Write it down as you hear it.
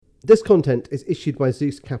This content is issued by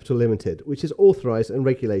Zeus Capital Limited, which is authorised and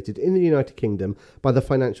regulated in the United Kingdom by the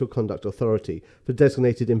Financial Conduct Authority for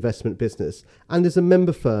designated investment business and is a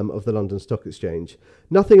member firm of the London Stock Exchange.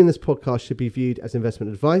 Nothing in this podcast should be viewed as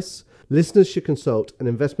investment advice. Listeners should consult an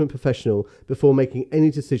investment professional before making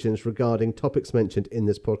any decisions regarding topics mentioned in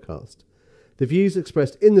this podcast. The views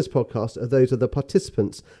expressed in this podcast are those of the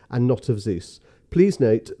participants and not of Zeus. Please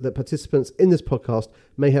note that participants in this podcast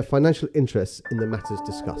may have financial interests in the matters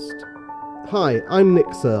discussed. Hi, I'm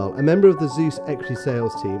Nick Searle, a member of the Zeus Equity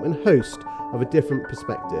Sales team and host of A Different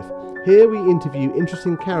Perspective. Here we interview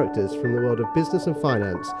interesting characters from the world of business and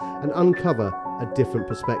finance and uncover a different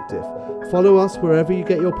perspective. Follow us wherever you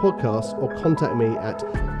get your podcasts or contact me at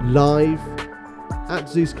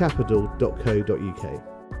live@zeuscapital.co.uk.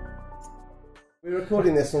 We're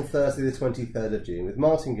recording this on Thursday the 23rd of June with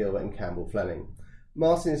Martin Gilbert and Campbell Fleming.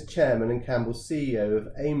 Martin is chairman and Campbell CEO of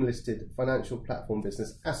AIM-listed financial platform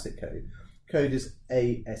business AssetCo. Code is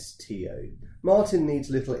ASTO. Martin needs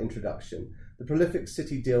little introduction. The prolific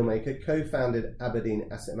city dealmaker co-founded Aberdeen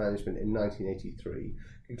Asset Management in 1983,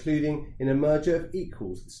 concluding in a merger of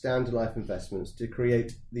equals with Standard Life Investments to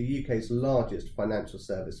create the UK's largest financial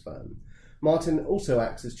service firm. Martin also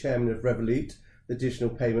acts as chairman of Revolut, the digital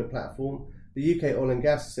payment platform, the UK Oil and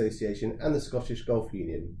Gas Association and the Scottish Golf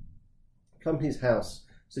Union. Company's House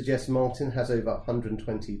suggests Martin has over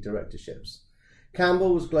 120 directorships.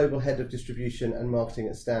 Campbell was Global Head of Distribution and Marketing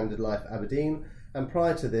at Standard Life Aberdeen, and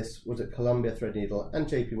prior to this was at Columbia Threadneedle and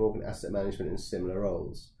JP Morgan Asset Management in similar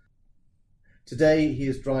roles. Today he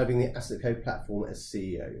is driving the AssetCo platform as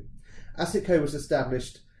CEO. AssetCo was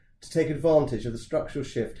established to take advantage of the structural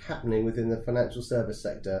shift happening within the financial service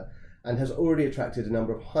sector and has already attracted a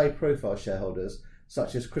number of high-profile shareholders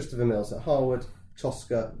such as Christopher Mills at Harwood,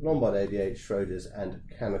 Tosca, Lombard Odier, Schroders and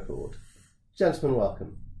Canaccord. Gentlemen,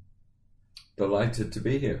 welcome. Delighted to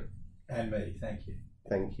be here. And me, thank you.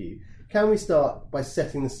 Thank you. Can we start by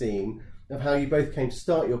setting the scene of how you both came to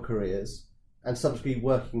start your careers and subsequently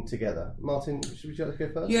working together? Martin, should you like to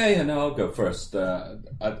go first? Yeah, no, I'll go first.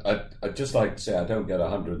 I'd just like to say I don't get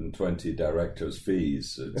 120 directors'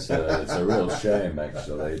 fees. It's a real shame,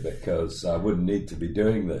 actually, because I wouldn't need to be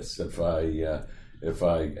doing this if I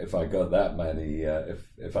got that many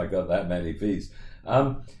fees.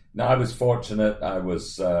 Now, I was fortunate. I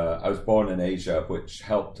was born in Asia, which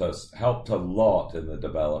helped a lot in the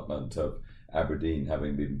development of Aberdeen,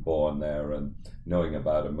 having been born there and knowing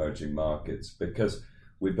about emerging markets, because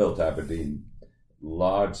we built Aberdeen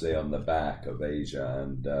largely on the back of Asia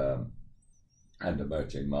and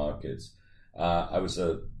emerging markets. I was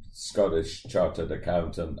a Scottish chartered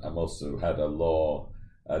accountant. I also had a law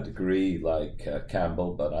degree like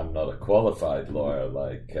Campbell, but I'm not a qualified lawyer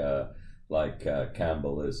like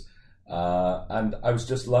Campbell is. And I was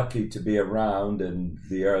just lucky to be around in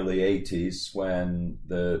the early 80s when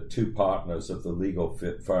the two partners of the legal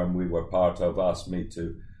firm we were part of asked me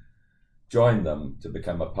to join them to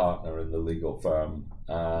become a partner in the legal firm.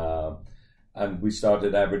 And we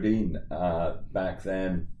started Aberdeen back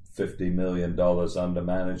then, $50 million under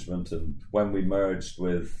management. And when we merged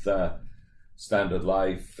with Standard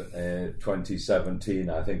Life in 2017,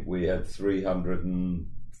 I think we had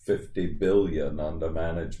 350 billion under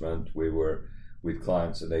management. We were with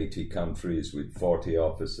clients in 80 countries, with 40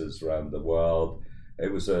 offices around the world.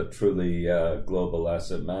 It was a truly global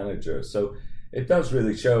asset manager. So it does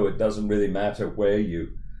really show it doesn't really matter where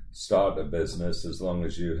you start a business as long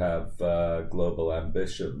as you have global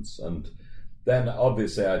ambitions. And then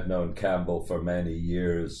obviously I'd known Campbell for many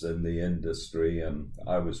years in the industry, and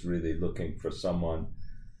I was really looking for someone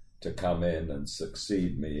to come in and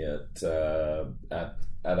succeed me at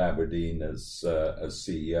Aberdeen as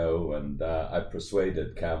CEO, and I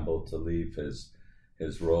persuaded Campbell to leave his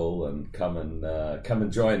role and come and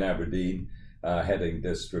join Aberdeen, heading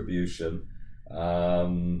distribution.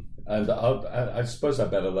 And I suppose I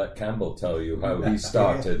better let Campbell tell you how he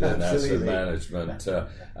started in asset management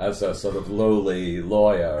as a sort of lowly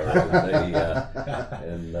lawyer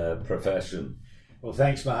in the profession. Well,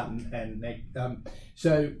 thanks, Martin and Nick.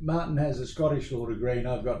 So Martin has a Scottish law degree and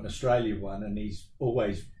I've got an Australian one, and he's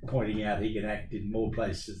always pointing out he can act in more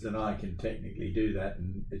places than I can technically do that,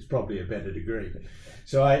 and it's probably a better degree.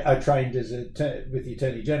 So I trained with the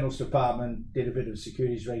Attorney General's Department, did a bit of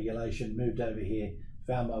securities regulation, moved over here,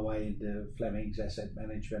 found my way into Fleming's asset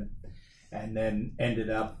management, and then ended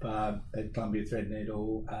up at Columbia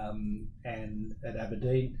Threadneedle and at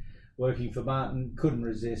Aberdeen, working for Martin. Couldn't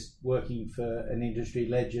resist working for an industry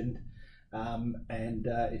legend, and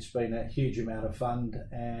it's been a huge amount of fun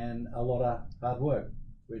and a lot of hard work,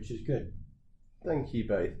 which is good. Thank you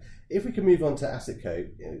both. If we can move on to AssetCo,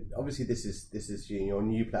 obviously this is your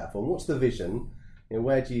new platform. What's the vision?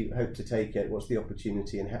 Where do you hope to take it? What's the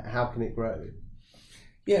opportunity, and how can it grow?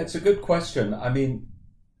 Yeah, it's a good question. I mean,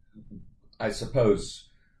 I suppose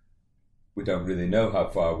we don't really know how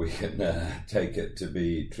far we can take it, to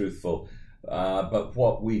be truthful. But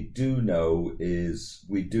what we do know is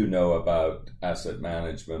we do know about asset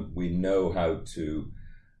management. We know how to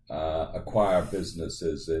acquire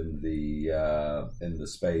businesses in the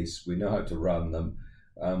space. We know how to run them.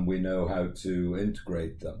 We know how to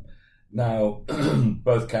integrate them. Now,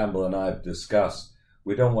 both Campbell and I have discussed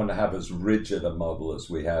we don't want to have as rigid a model as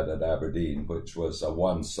we had at Aberdeen, which was a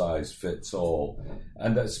one-size-fits-all.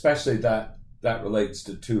 And especially that relates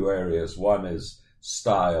to two areas. One is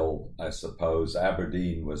style, I suppose.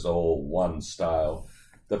 Aberdeen was all one style.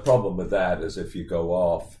 The problem with that is if you go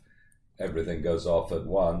off, everything goes off at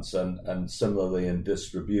once. And similarly in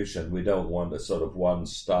distribution, we don't want a sort of one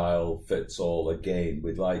style fits all again.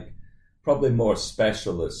 We'd like probably more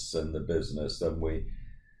specialists in the business than we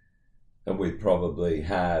probably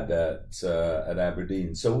had at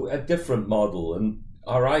Aberdeen. So a different model. And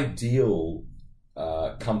our ideal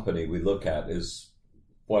company we look at is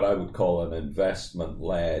what I would call an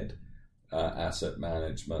investment-led asset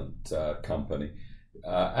management company.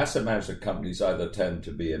 Asset management companies either tend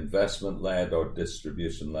to be investment-led or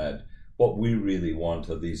distribution-led. What we really want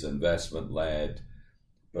are these investment-led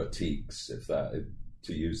boutiques,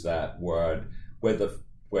 to use that word,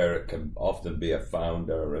 where it can often be a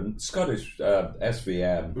founder. And Scottish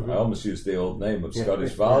SVM, I almost used the old name of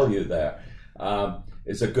Scottish Value there,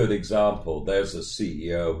 is a good example. There's a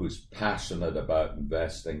CEO who's passionate about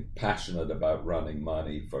investing, passionate about running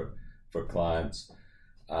money for clients.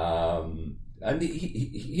 And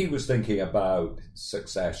he was thinking about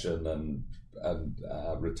succession and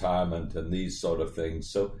retirement and these sort of things.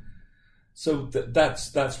 So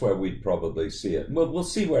that's where we'd probably see it. We'll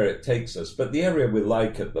see where it takes us. But the area we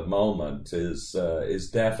like at the moment is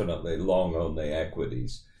definitely long-only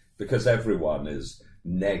equities, because everyone is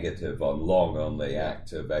negative on long-only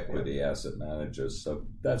active equity asset managers. So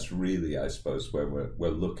that's really, I suppose, where we're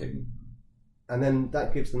looking. And then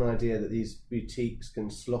that gives an idea that these boutiques can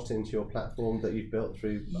slot into your platform that you've built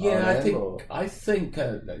through. Yeah, RM, I think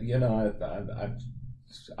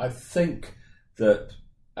that,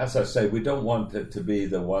 as I say, we don't want it to be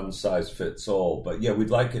the one size fits all, but yeah, we'd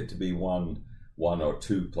like it to be one or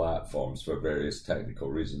two platforms. For various technical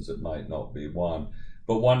reasons it might not be one,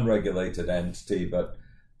 but one regulated entity, but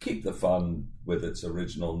keep the fund with its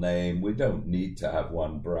original name. We don't need to have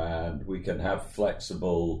one brand. We can have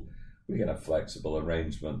flexible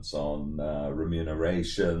arrangements on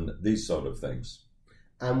remuneration, these sort of things.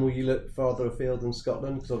 And will you look farther afield than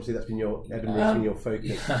Scotland? Because obviously that's been Edinburgh's been your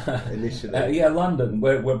focus initially. Yeah, London.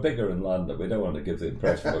 We're bigger in London. We don't want to give the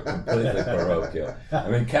impression we're completely parochial. I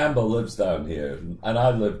mean, Campbell lives down here, and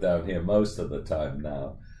I live down here most of the time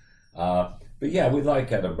now. But yeah, we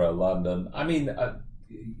like Edinburgh, London. I mean,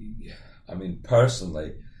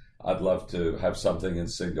 personally, I'd love to have something in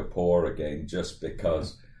Singapore again, just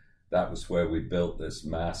because that was where we built this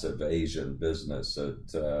massive Asian business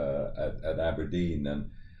at Aberdeen,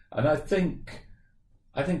 and I think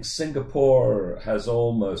Singapore has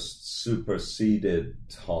almost superseded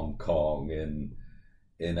Hong Kong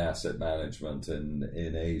in asset management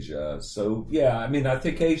in Asia. So yeah, I mean, I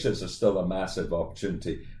think Asia's still a massive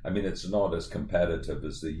opportunity. I mean, it's not as competitive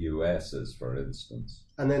as the US is, for instance.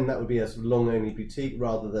 And then that would be a sort of long-only boutique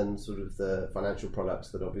rather than sort of the financial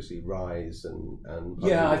products that obviously Rise and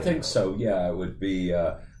yeah, I think so. Yeah, it would be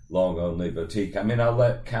long-only boutique. I mean, I'll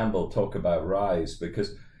let Campbell talk about Rise,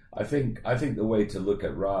 because I think the way to look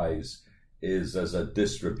at Rise is as a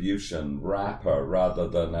distribution wrapper rather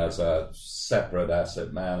than as a separate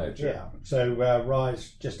asset manager. Yeah, so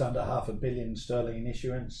Rise just under £500 million sterling in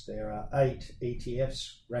issuance. There are 8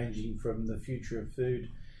 ETFs ranging from the future of food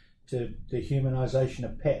to the humanisation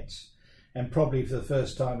of pets. And probably for the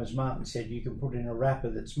first time, as Martin said, you can put in a wrapper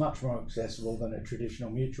that's much more accessible than a traditional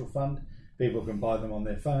mutual fund. People can buy them on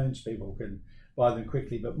their phones, people can buy them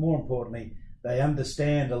quickly, but more importantly, they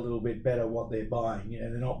understand a little bit better what they're buying. You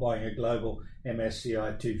know, they're not buying a global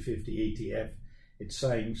MSCI 250 ETF. It's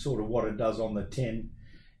saying sort of what it does on the tin.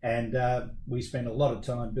 And we spend a lot of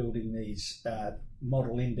time building these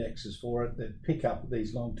model indexes for it that pick up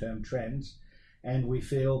these long-term trends. And we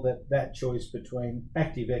feel that choice between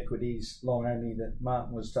active equities, long only that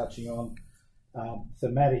Martin was touching on,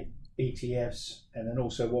 thematic ETFs, and then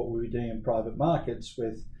also what we were doing in private markets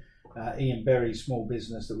with Ian Berry's small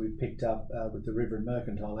business that we picked up with the River and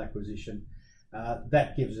Mercantile acquisition,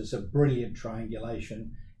 that gives us a brilliant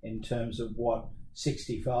triangulation in terms of what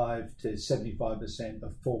 65 to 75%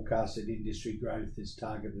 of forecasted industry growth is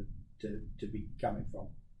targeted to be coming from.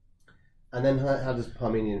 And then how does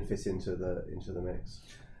Parmenion fit into the mix?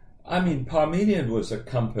 I mean, Parmenion was a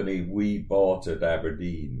company we bought at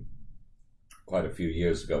Aberdeen quite a few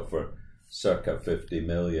years ago for circa 50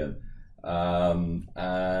 million.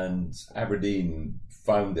 And Aberdeen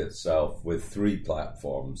found itself with 3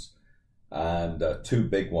 platforms and 2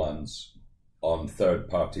 big ones on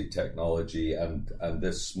third-party technology and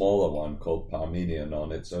this smaller one called Parmenion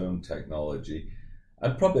on its own technology,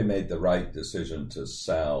 and probably made the right decision to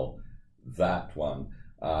sell that one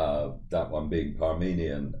being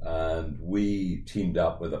Parmenion. And we teamed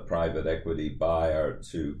up with a private equity buyer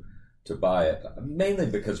to buy it, mainly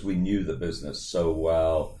because we knew the business so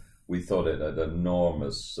well. We thought it had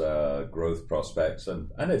enormous growth prospects,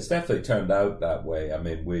 and it's definitely turned out that way. I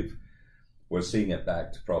mean, we're seeing it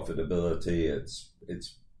back to profitability.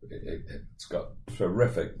 It's got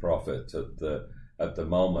terrific profit at the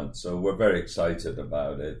moment, so we're very excited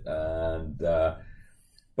about it. And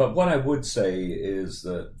but what I would say is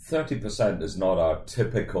that 30% is not our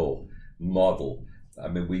typical model. I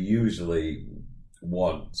mean, we usually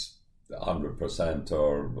want 100%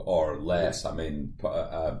 or less. I mean,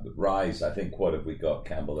 Rise, I think, what have we got,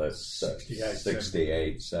 Campbell?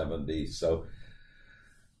 68, 70.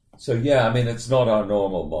 So yeah, I mean, it's not our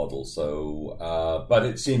normal model. So, but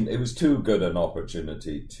it was too good an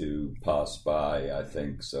opportunity to pass by, I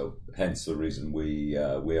think. So hence the reason we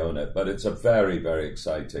own it. But it's a very, very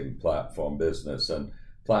exciting platform business, and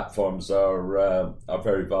platforms are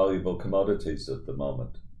very valuable commodities at the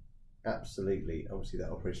moment. Absolutely. Obviously, that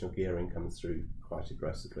operational gearing comes through quite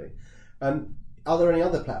aggressively. Are there any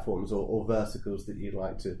other platforms or verticals that you'd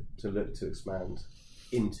like to look to expand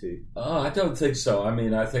into? I don't think so. I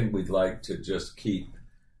mean, I think we'd like to just keep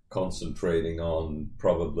concentrating on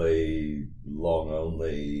probably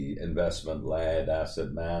long-only investment-led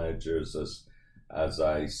asset managers, as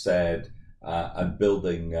I said, and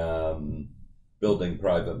building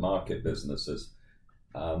private market businesses.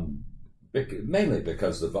 Mainly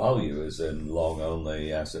because the value is in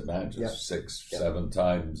long-only asset managers, 6-7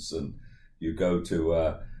 times, and you go to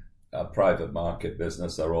a private market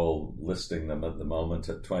business, they're all listing them at the moment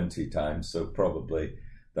at 20 times, so probably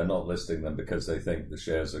they're not listing them because they think the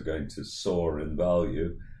shares are going to soar in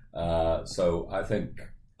value. So I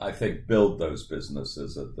think build those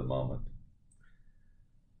businesses at the moment.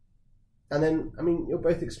 And then, I mean, you're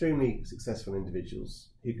both extremely successful individuals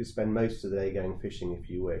who could spend most of the day going fishing if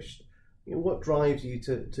you wished. You know, what drives you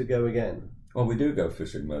to go again? Well, we do go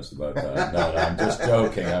fishing most of our time. No, I'm just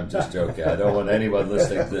joking. I don't want anyone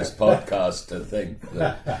listening to this podcast to think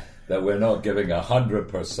that we're not giving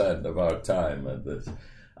 100% of our time at this.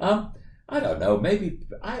 I don't know. Maybe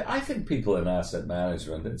I think people in asset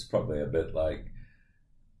management, it's probably a bit like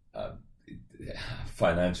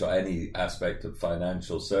any aspect of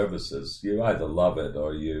financial services. You either love it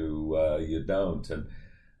or you don't.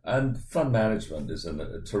 And fund management is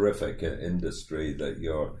a terrific industry that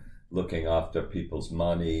you're looking after people's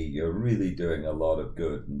money. You're really doing a lot of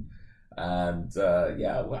good. And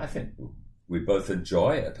well, I think we both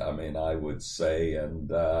enjoy it. I mean, I would say,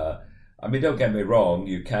 and I mean, don't get me wrong,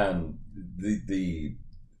 you can, the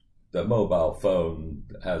mobile phone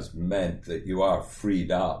has meant that you are freed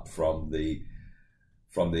up from the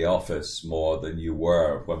office more than you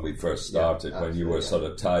were when we first started, when you were sort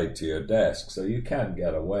of tied to your desk. So you can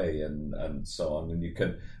get away and so on, and you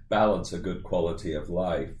can balance a good quality of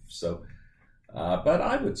life. So, but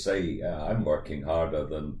I would say I'm working harder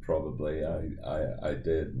than probably I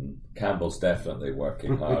did. And Campbell's definitely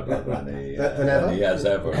working harder than he has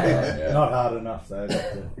ever done. Yeah. Not hard enough, though.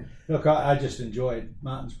 Look, I just enjoyed.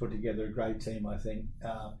 Martin's put together a great team, I think.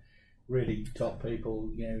 Really top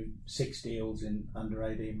people, 6 deals in under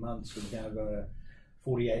 18 months. We've now got a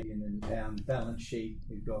 £48 million balance sheet.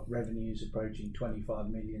 We've got revenues approaching 25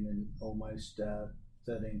 million and almost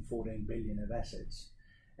 13, 14 billion of assets.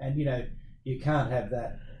 And, you can't have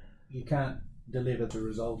that. You can't deliver the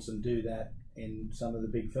results and do that in some of the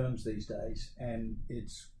big firms these days. And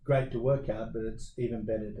it's great to work hard, but it's even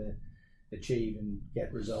better to achieve and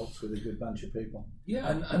get results with a good bunch of people. Yeah,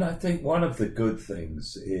 and I think one of the good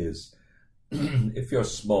things is if you're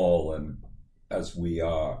small, and as we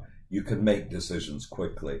are, you can make decisions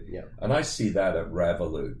quickly. Yeah. And I see that at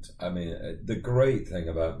Revolut. I mean, the great thing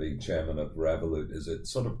about being chairman of Revolut is it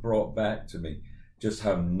sort of brought back to me just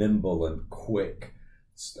how nimble and quick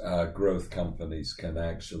growth companies can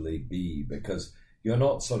actually be, because you're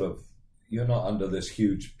not under this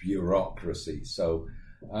huge bureaucracy. So,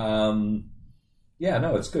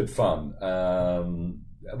 it's good fun.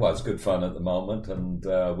 well, it's good fun at the moment, and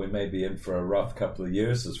we may be in for a rough couple of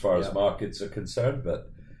years as far as markets are concerned,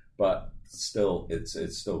 but still, it's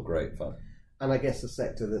still great fun. And I guess a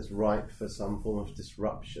sector that's ripe for some form of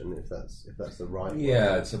disruption, if that's the right word.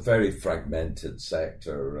 Yeah, it's a very fragmented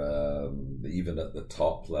sector, even at the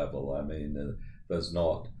top level. I mean, it's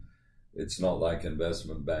not like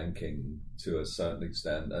investment banking to a certain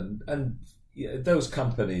extent, and those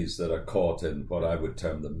companies that are caught in what I would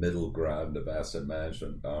term the middle ground of asset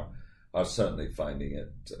management are certainly finding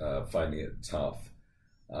it tough.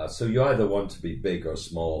 So you either want to be big or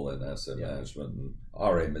small in asset management. And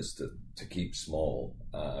our aim is to keep small,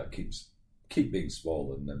 keep being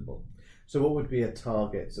small and nimble. So what would be a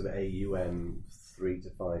target sort of AUM 3 to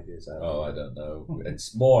 5 years out? Oh, I don't know.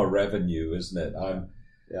 It's more revenue, isn't it?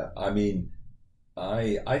 I mean,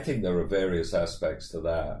 I think there are various aspects to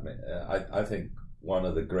that. I mean, I think one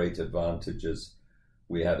of the great advantages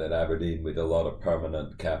we had at Aberdeen, we had a lot of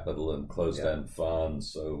permanent capital and closed-end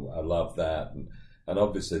funds, so I love that. And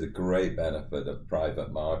obviously the great benefit of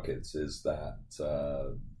private markets is that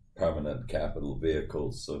permanent capital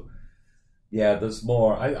vehicles. So, yeah, there's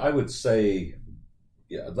more. I would say,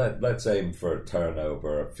 let's aim for a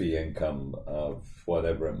turnover, a fee income of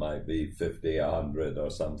whatever it might be, 50, 100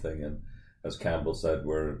 or something. And as Campbell said,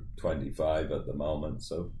 we're 25 at the moment.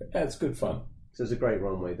 So, yeah, it's good fun. So it's a great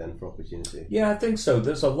runway then for opportunity. Yeah, I think so.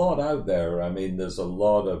 There's a lot out there. I mean, there's a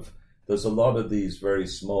lot of these very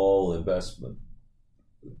small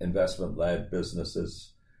investment-led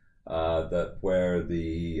businesses that where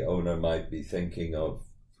the owner might be thinking of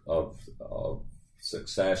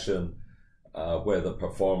succession, where the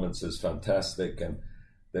performance is fantastic and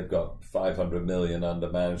they've got 500 million under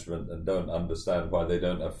management and don't understand why they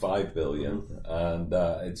don't have 5 billion. And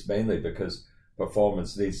it's mainly because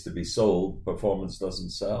performance needs to be sold. Performance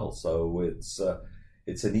doesn't sell. So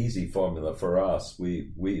it's an easy formula for us.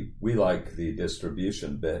 We like the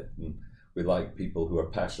distribution bit, and we like people who are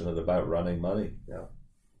passionate about running money. Yeah.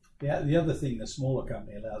 Yeah. The other thing the smaller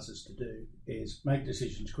company allows us to do is make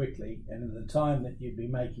decisions quickly, and in the time that you'd be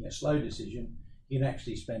making a slow decision, you can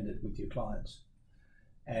actually spend it with your clients.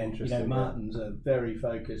 And Martin's a very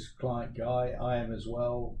focused client guy. I am as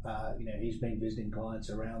well. He's been visiting clients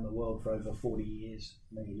around the world for over 40 years,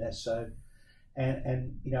 maybe less so.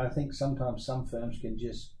 And I think sometimes some firms can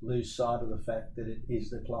just lose sight of the fact that it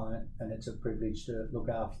is the client and it's a privilege to look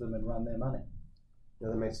after them and run their money. Yeah,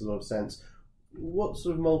 that makes a lot of sense. What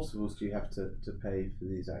sort of multiples do you have to pay for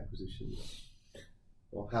these acquisitions?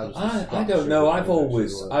 Or how does I don't know. I've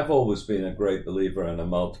always been a great believer in a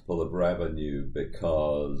multiple of revenue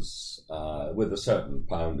because with a certain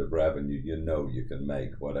pound of revenue, you can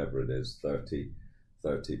make whatever it is, 30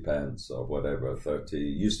 pence or whatever. 30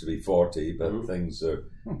 used to be 40, but things are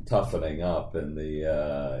toughening up in the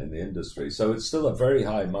industry. So it's still a very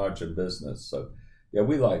high margin business. So yeah,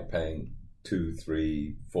 we like paying 2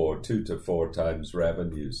 to 4 times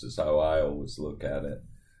revenues is how I always look at it.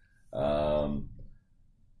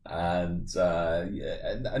 And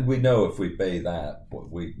we know if we pay that,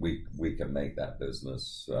 we can make that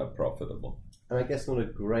business profitable. And I guess not a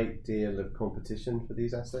great deal of competition for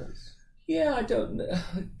these assets. Yeah, I don't.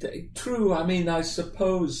 True. I mean, I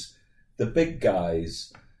suppose the big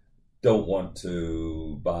guys don't want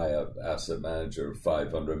to buy an asset manager of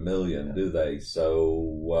 500 million, do they?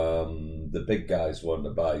 So the big guys want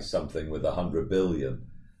to buy something with 100 billion.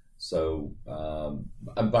 So,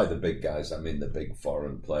 and by the big guys, I mean the big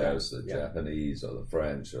foreign players, the Japanese or the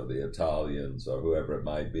French or the Italians or whoever it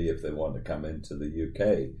might be, if they want to come into the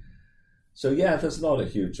UK. So yeah, there's not a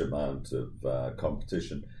huge amount of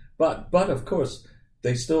competition. But of course,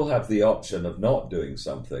 they still have the option of not doing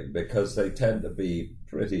something because they tend to be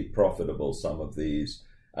pretty profitable, some of these.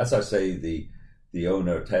 As I say, the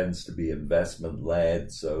owner tends to be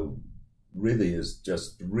investment-led, so really is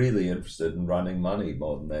just really interested in running money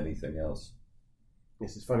more than anything else.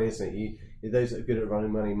 This is funny, isn't it? Those that are good at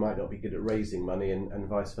running money might not be good at raising money, and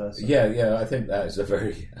vice versa. Yeah, I think that is a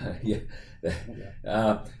very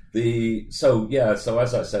So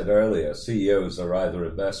as I said earlier, CEOs are either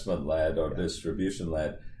investment led or distribution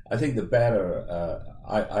led. I think the better.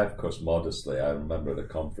 I of course modestly, I remember at a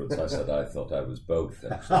conference I said I thought I was both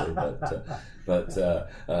actually, and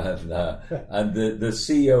the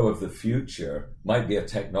CEO of the future might be a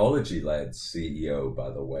technology led CEO. By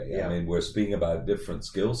the way, I mean we're speaking about different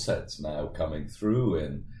skill sets now coming through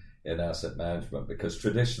in asset management because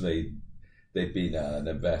traditionally they've been an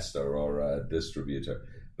investor or a distributor,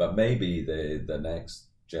 but maybe the next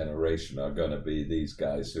generation are going to be these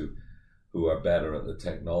guys who are better at the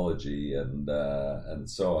technology and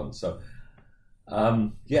so on. So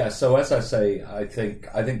Yeah, so as I say, I think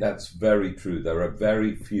that's very true. There are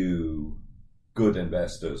very few good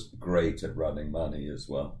investors great at running money as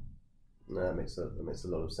well. No, that makes a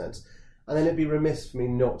lot of sense. And then it'd be remiss for me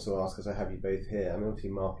not to ask, because I have you both here. I mean,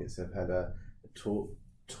 obviously markets have had a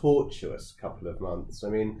tortuous couple of months. I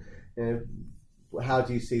mean, how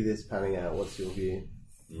do you see this panning out? What's your view?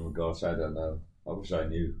 Oh gosh, I don't know. I wish I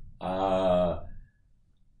knew. I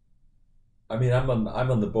mean, I'm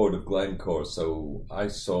on the board of Glencore, so I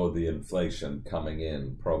saw the inflation coming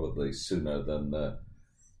in probably sooner than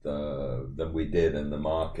than we did in the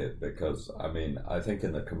market, because I mean, I think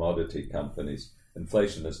in the commodity companies,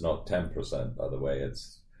 inflation is not 10%. By the way,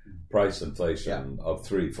 it's price inflation of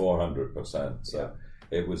 300-400%. So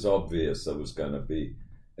it was obvious there was going to be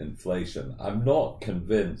inflation. I'm not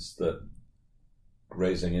convinced that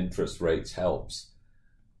raising interest rates helps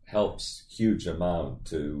huge amount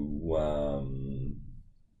to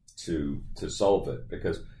solve it,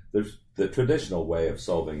 because the traditional way of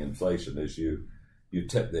solving inflation is you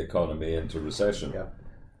tip the economy into recession. Yeah.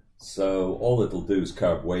 So all it'll do is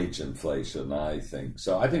curb wage inflation, I think.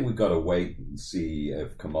 So I think we've got to wait and see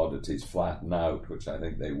if commodities flatten out, which I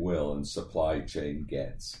think they will, and supply chain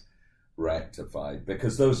gets rectified,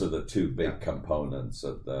 because those are the two big components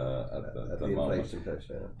at the moment. Inflation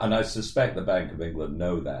pressure. And I suspect the Bank of England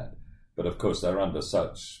know that. But of course, they're under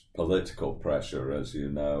such political pressure, as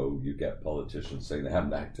you know. You get politicians saying they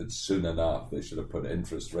haven't acted soon enough, they should have put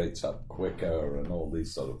interest rates up quicker and all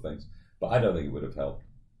these sort of things. But I don't think it would have helped.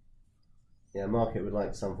 Yeah, market would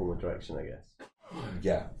like some form of direction, I guess.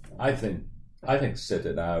 Yeah, I think sit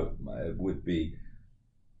it out. It would be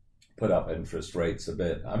put up interest rates a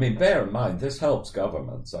bit. I mean, bear in mind, this helps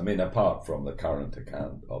governments. I mean, apart from the current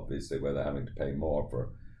account, obviously, where they're having to pay more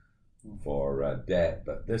for debt,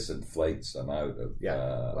 but this inflates them out of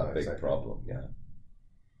a big problem. Yeah.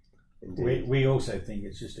 Indeed. We also think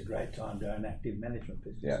it's just a great time to own active management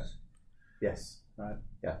businesses. Yeah. Yes. Right.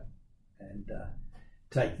 Yeah. And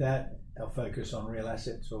take that, our focus on real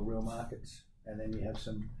assets or real markets, and then you have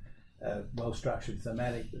some well-structured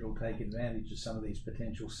thematic that will take advantage of some of these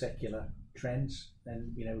potential secular trends.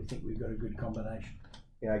 And we think we've got a good combination.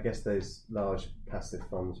 Yeah, I guess those large passive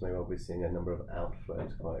funds may well be seeing a number of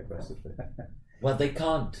outflows quite aggressively. Well, they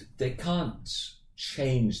can't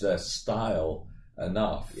change their style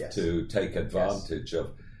enough to take advantage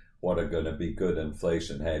of what are going to be good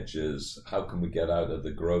inflation hedges. How can we get out of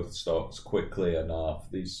the growth stocks quickly enough?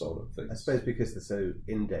 These sort of things. I suppose because they're so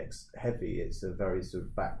index heavy, it's a very sort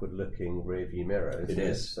of backward-looking rearview mirror. Isn't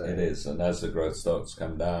it? So, it is, and as the growth stocks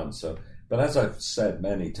come down, so. But as I've said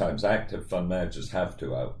many times, active fund managers have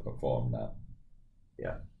to outperform that.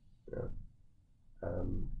 Yeah.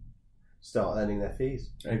 Start earning their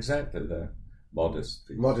fees. Exactly, they're modest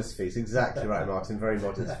fees. Modest fees, exactly right, Martin. Very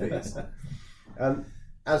modest fees.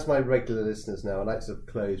 As my regular listeners know, I'd like to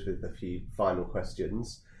close with a few final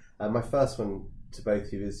questions. My first one to both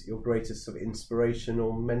of you is your greatest sort of inspiration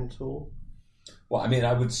or mentor? Well, I mean,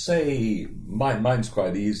 I would say mine's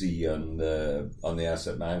quite easy on the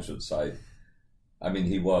asset management side. I mean,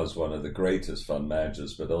 he was one of the greatest fund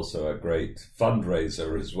managers, but also a great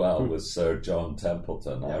fundraiser as well, with Sir John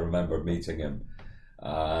Templeton. I remember meeting him,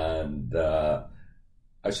 and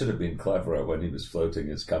I should have been cleverer when he was floating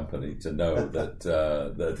his company to know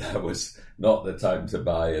that was not the time to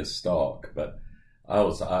buy his stock. But I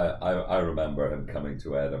remember him coming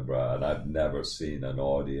to Edinburgh, and I've never seen an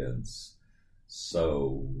audience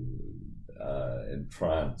so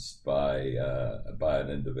entranced by an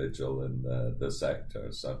individual in the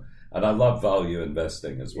sector. So, and I love value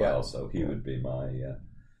investing as well. So he would be my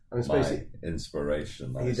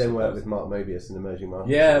inspiration. He then worked with Mark Mobius in emerging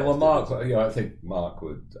markets. Yeah, well, Mark. I think Mark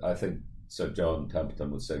would. I think Sir John Templeton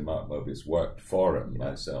would say Mark Mobius worked for him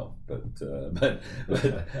myself. But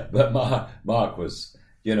Mark was.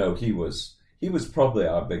 He was probably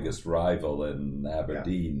our biggest rival in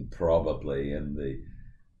Aberdeen, probably in the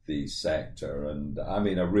sector, and I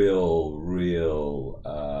mean a real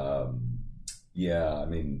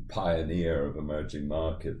pioneer of emerging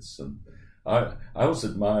markets. And I also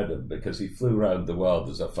admired him because he flew around the world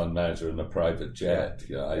as a fund manager in a private jet.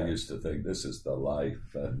 I used to think this is the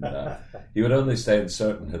life, and he would only stay in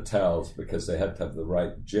certain hotels because they had to have the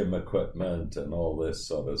right gym equipment and all this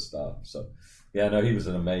sort of stuff. So. Yeah, no, he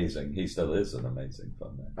still is an amazing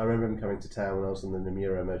fund manager. I remember him coming to town when I was on the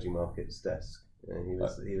Nomura Emerging Markets desk. He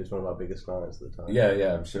was one of our biggest clients at the time.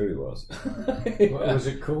 Yeah, I'm sure he was. Was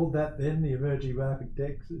it called that then, the Emerging Market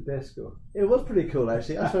desk? Or? It was pretty cool,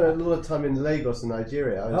 actually. I spent a lot of time in Lagos in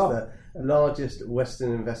Nigeria. I was the largest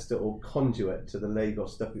Western investor or conduit to the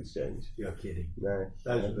Lagos Stock Exchange. You're kidding. No.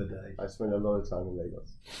 Those were the days. I spent a lot of time in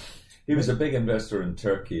Lagos. He was a big investor in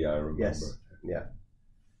Turkey, I remember. Yes. Yeah.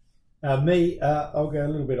 I'll go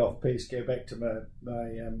a little bit off piece, go back to my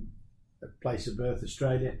place of birth,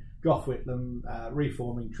 Australia. Gough Whitlam,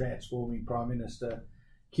 reforming, transforming Prime Minister,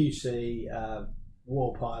 QC,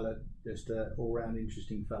 war pilot, just an all-round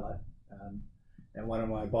interesting fellow. And one of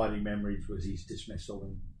my abiding memories was his dismissal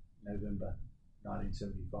in November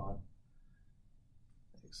 1975.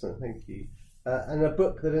 Excellent, thank you. And a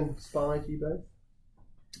book that inspired you both?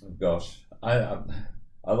 Oh, gosh, I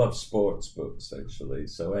love sports books, actually.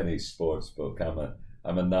 So any sports book,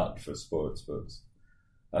 I'm a nut for sports books.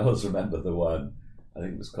 I always remember the one, I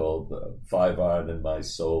think it was called 5 Iron in My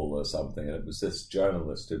Soul or something, and it was this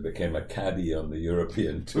journalist who became a caddy on the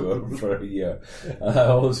European tour for a year. And I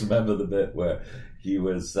always remember the bit where he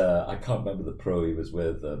was, I can't remember the pro he was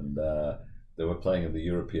with, and they were playing in the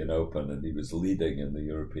European Open, and he was leading in the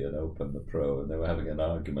European Open, the pro, and they were having an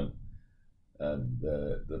argument. And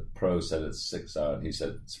the pro said it's 6 iron, he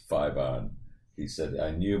said it's 5 iron. He said,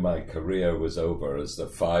 I knew my career was over as the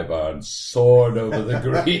 5 iron soared over the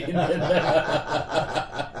green.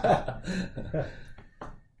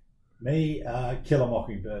 Me, Kill a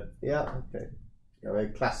Mockingbird. Yeah, okay. A very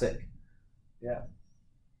classic. Yeah.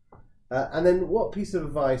 And then what piece of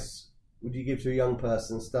advice would you give to a young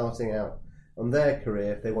person starting out on their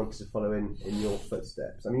career if they wanted to follow in your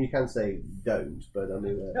footsteps? I mean, you can say don't, but I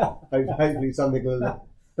mean, hopefully something a little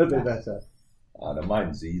bit better.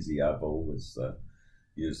 Mine's easy. I've always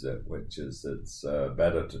used it, which is it's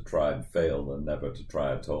better to try and fail than never to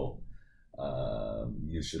try at all.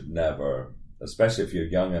 You should never, especially if you're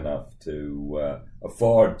young enough to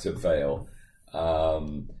afford to fail,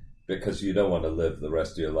 because you don't want to live the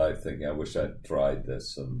rest of your life thinking, I wish I'd tried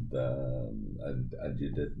this, and you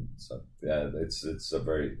didn't. So yeah, it's a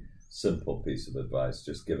very simple piece of advice.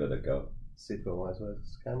 Just give it a go. Super wise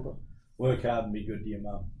words, Campbell. Work hard and be good to your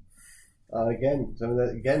mum. Again,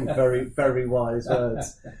 very, very wise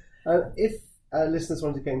words. If listeners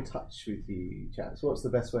want to get in touch with you, chaps, what's the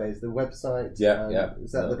best way? Is the website? Yeah.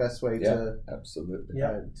 Is that the best way to absolutely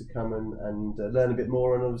to come and learn a bit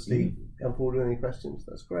more and obviously come forward with any questions?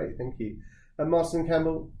 That's great. Thank you. Martin and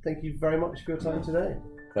Campbell, thank you very much for your time today.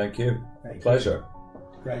 Thank you. Thank Pleasure. You.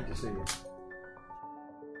 Great to see you.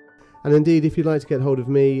 And indeed, if you'd like to get hold of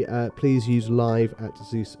me, please use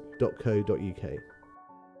live@zeus.co.uk.